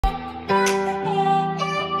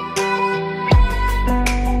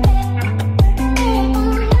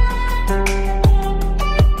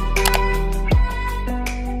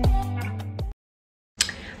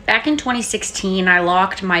2016, I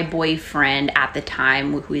locked my boyfriend at the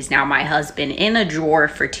time, who is now my husband, in a drawer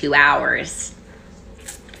for 2 hours.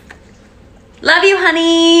 Love you,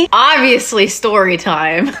 honey. Obviously, story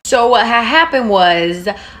time. So what had happened was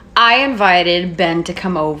I invited Ben to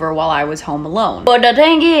come over while I was home alone. But the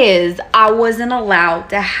thing is, I wasn't allowed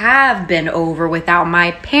to have Ben over without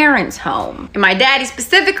my parents home. And my daddy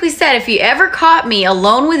specifically said if he ever caught me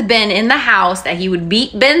alone with Ben in the house, that he would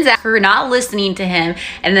beat Ben's ass for not listening to him,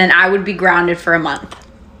 and then I would be grounded for a month.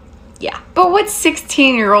 Yeah. But what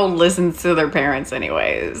 16-year-old listens to their parents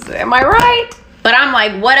anyways? Am I right? But I'm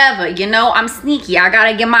like, whatever, you know, I'm sneaky. I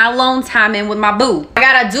gotta get my alone time in with my boo. I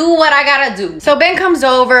gotta do what I gotta do. So Ben comes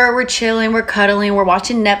over, we're chilling, we're cuddling, we're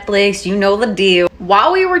watching Netflix, you know the deal.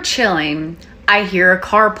 While we were chilling, I hear a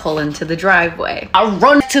car pull into the driveway. I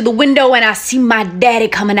run to the window and I see my daddy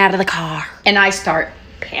coming out of the car. And I start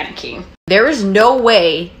panicking. There is no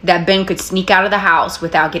way that Ben could sneak out of the house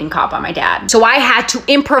without getting caught by my dad. So I had to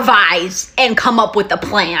improvise and come up with a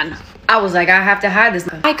plan. I was like, I have to hide this.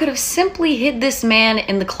 I could have simply hid this man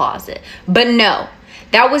in the closet, but no,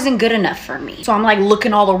 that wasn't good enough for me. So I'm like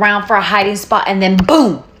looking all around for a hiding spot, and then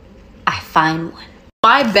boom, I find one.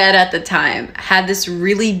 My bed at the time had this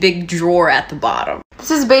really big drawer at the bottom.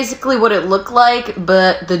 This is basically what it looked like,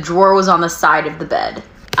 but the drawer was on the side of the bed.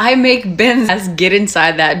 I make Ben's ass get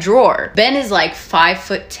inside that drawer. Ben is like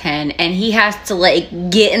 5'10", and he has to like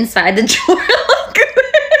get inside the drawer like this.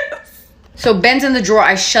 So Ben's in the drawer,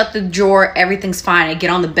 I shut the drawer, everything's fine. I get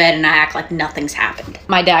on the bed and I act like nothing's happened.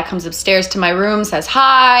 My dad comes upstairs to my room, says,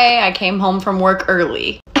 hi, I came home from work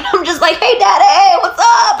early. And I'm just like, hey daddy, what's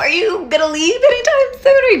up? Are you gonna leave anytime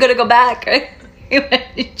soon? Or are you gonna go back? What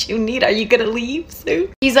did you need? Are you gonna leave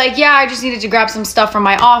soon? He's like, yeah, I just needed to grab some stuff from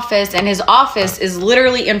my office, and his office is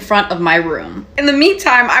literally in front of my room. In the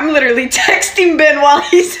meantime, I'm literally texting Ben while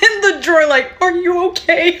he's in the drawer like, are you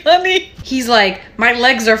okay, honey? He's like, my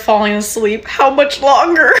legs are falling asleep. How much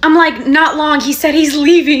longer? I'm like, not long. He said he's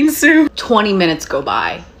leaving soon. 20 minutes go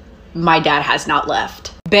by. My dad has not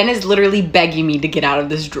left. Ben is literally begging me to get out of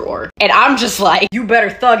this drawer. And I'm just like, you better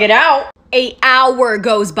thug it out. An hour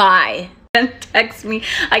goes by. And text me,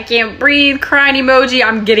 I can't breathe, crying emoji,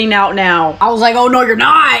 I'm getting out now. I was like, oh no, you're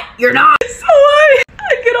not. You're not. So I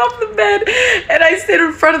get off the bed and I sit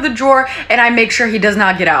in front of the drawer and I make sure he does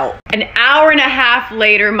not get out. An hour and a half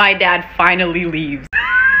later, my dad finally leaves.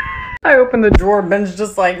 I open the drawer, Ben's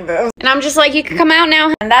just like this. And I'm just like, you can come out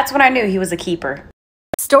now. And that's when I knew he was a keeper.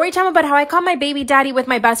 Story time about how I caught my baby daddy with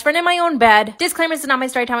my best friend in my own bed. Disclaimer, this is not my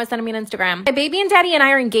story time, I sent me on Instagram. My baby and daddy and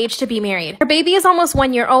I are engaged to be married. Our baby is almost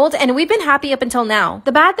 1 year old and we've been happy up until now.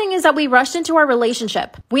 The bad thing is that we rushed into our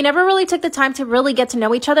relationship. We never really took the time to really get to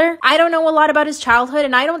know each other. I don't know a lot about his childhood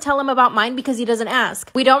and I don't tell him about mine because he doesn't ask.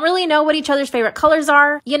 We don't really know what each other's favorite colors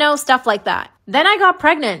are, you know, stuff like that. Then I got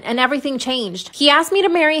pregnant and everything changed. He asked me to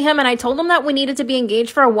marry him and I told him that we needed to be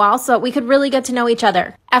engaged for a while so that we could really get to know each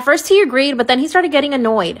other. At first he agreed, but then he started getting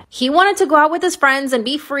annoyed. He wanted to go out with his friends and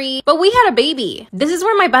be free, but we had a baby. This is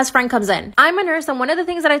where my best friend comes in. I'm a nurse and one of the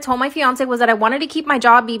things that I told my fiance was that I wanted to keep my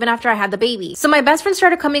job even after I had the baby. So my best friend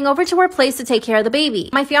started coming over to our place to take care of the baby.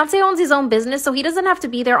 My fiance owns his own business so he doesn't have to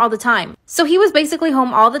be there all the time. So he was basically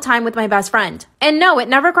home all the time with my best friend. And no, it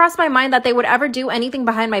never crossed my mind that they would ever do anything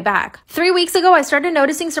behind my back. 3 weeks ago, I started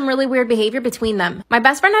noticing some really weird behavior between them. My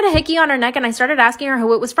best friend had a hickey on her neck and I started asking her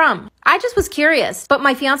who it was from. I just was curious, but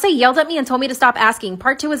my fiance yelled at me and told me to stop asking.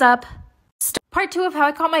 Part 2 is up. Part 2 of how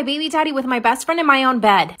I caught my baby daddy with my best friend in my own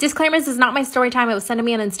bed. Disclaimer, this is not my story time, it was sent to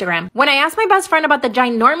me on Instagram. When I asked my best friend about the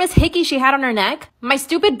ginormous hickey she had on her neck, my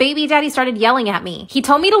stupid baby daddy started yelling at me. He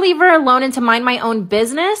told me to leave her alone and to mind my own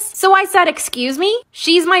business. So I said, excuse me?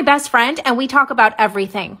 She's my best friend and we talk about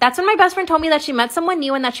everything. That's when my best friend told me that she met someone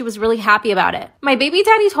new and that she was really happy about it. My baby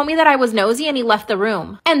daddy told me that I was nosy and he left the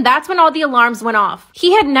room. And that's when all the alarms went off.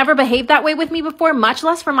 He had never behaved that way with me before, much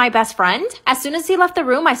less for my best friend. As soon as he left the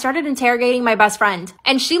room, I started interrogating my best friend.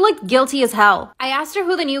 And she looked guilty as hell. I asked her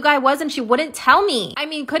who the new guy was and she wouldn't tell me. I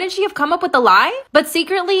mean, couldn't she have come up with a lie? But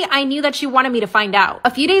secretly, I knew that she wanted me to find out.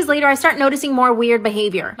 A few days later, I start noticing more weird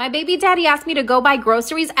behavior. My baby daddy asked me to go buy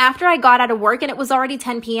groceries after I got out of work and it was already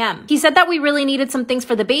 10 p.m. He said that we really needed some things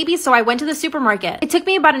for the baby, so I went to the supermarket. It took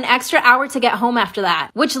me about an extra hour to get home after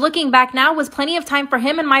that, which looking back now was plenty of time for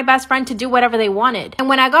him and my best friend to do whatever they wanted. And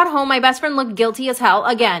when I got home, my best friend looked guilty as hell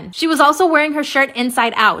again. She was also wearing her shirt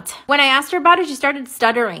inside out. When I asked her about it, she started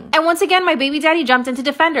stuttering. And once again, my baby daddy jumped in to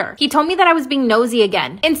defend her. He told me that I was being nosy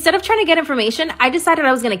again. Instead of trying to get information, I decided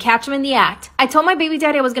I was going to catch him in the act. I told my baby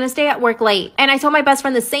daddy I was going to stay at work late. And I told my best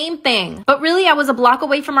friend the same thing. But really, I was a block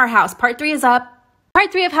away from our house. Part 3 is up.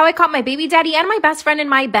 Part 3 of how I caught my baby daddy and my best friend in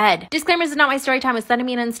my bed. Disclaimer, this is not my story time, it's sending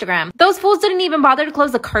me an Instagram. Those fools didn't even bother to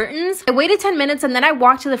close the curtains. I waited 10 minutes and then I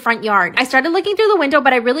walked to the front yard. I started looking through the window,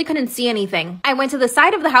 but I really couldn't see anything. I went to the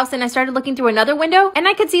side of the house and I started looking through another window, and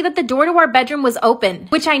I could see that the door to our bedroom was open,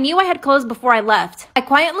 which I knew I had closed before I left. I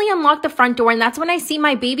quietly unlocked the front door, and that's when I see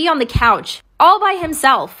my baby on the couch, all by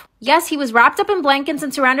himself. Yes, he was wrapped up in blankets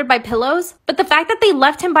and surrounded by pillows, but the fact that they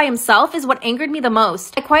left him by himself is what angered me the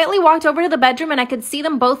most. I quietly walked over to the bedroom and I could see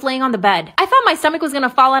them both laying on the bed. I thought my stomach was gonna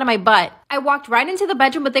fall out of my butt. I walked right into the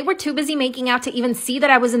bedroom, but they were too busy making out to even see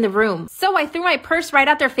that I was in the room. So I threw my purse right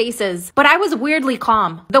at their faces, but I was weirdly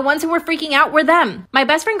calm. The ones who were freaking out were them. My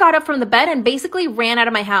best friend got up from the bed and basically ran out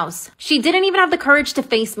of my house. She didn't even have the courage to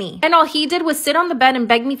face me, and all he did was sit on the bed and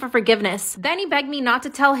beg me for forgiveness. Then he begged me not to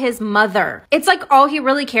tell his mother. It's like all he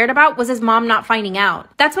really cared about was his mom not finding out.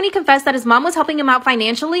 That's when he confessed that his mom was helping him out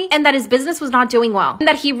financially and that his business was not doing well, and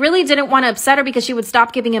that he really didn't want to upset her because she would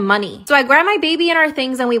stop giving him money. So I grabbed my baby and our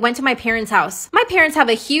things and we went to my parents' house. My parents have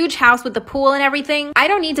a huge house with the pool and everything. I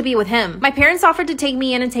don't need to be with him. My parents offered to take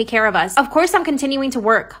me in and take care of us. Of course, I'm continuing to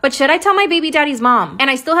work, but should I tell my baby daddy's mom?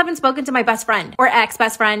 And I still haven't spoken to my best friend or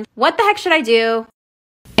ex-best friend. What the heck should I do?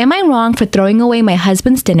 Am I wrong for throwing away my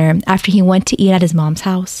husband's dinner after he went to eat at his mom's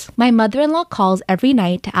house? My mother-in-law calls every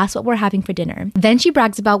night to ask what we're having for dinner. Then she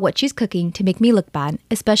brags about what she's cooking to make me look bad,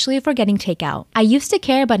 especially if we're getting takeout. I used to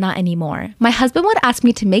care, but not anymore. My husband would ask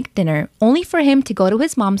me to make dinner, only for him to go to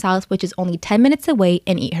his mom's house, which is only 10 minutes away,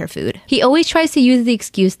 and eat her food. He always tries to use the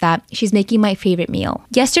excuse that she's making my favorite meal.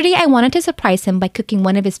 Yesterday, I wanted to surprise him by cooking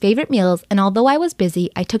one of his favorite meals, and although I was busy,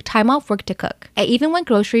 I took time off work to cook. I even went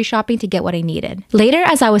grocery shopping to get what I needed. Later,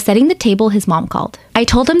 as I was setting the table, his mom called. I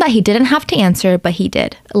told him that he didn't have to answer, but he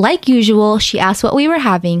did. Like usual, she asked what we were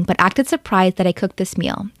having, but acted surprised that I cooked this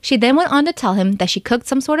meal. She then went on to tell him that she cooked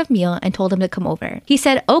some sort of meal and told him to come over. He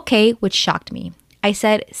said, okay, which shocked me. I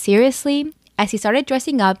said, seriously? As he started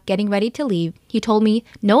dressing up, getting ready to leave, he told me,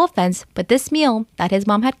 no offense, but this meal that his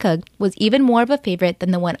mom had cooked was even more of a favorite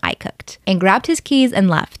than the one I cooked, and grabbed his keys and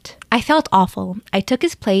left. I felt awful. I took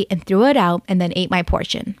his plate and threw it out and then ate my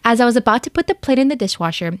portion. As I was about to put the plate in the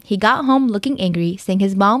dishwasher, he got home looking angry, saying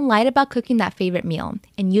his mom lied about cooking that favorite meal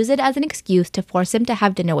and used it as an excuse to force him to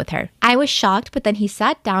have dinner with her. I was shocked, but then he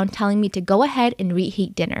sat down telling me to go ahead and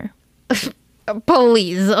reheat dinner.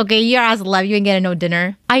 Please, okay, your ass left, you ain't getting no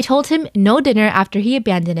dinner. I told him no dinner after he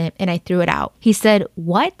abandoned it and I threw it out. He said,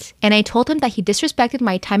 what? And I told him that he disrespected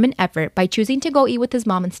my time and effort by choosing to go eat with his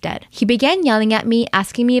mom instead. He began yelling at me,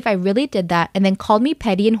 asking me if I really did that, and then called me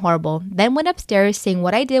petty and horrible, then went upstairs saying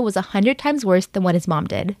what I did was 100 times worse than what his mom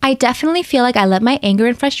did. I definitely feel like I let my anger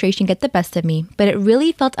and frustration get the best of me, but it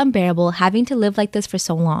really felt unbearable having to live like this for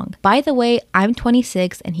so long. By the way, I'm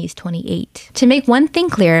 26 and he's 28. To make one thing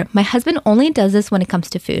clear, my husband only does this when it comes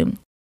to food.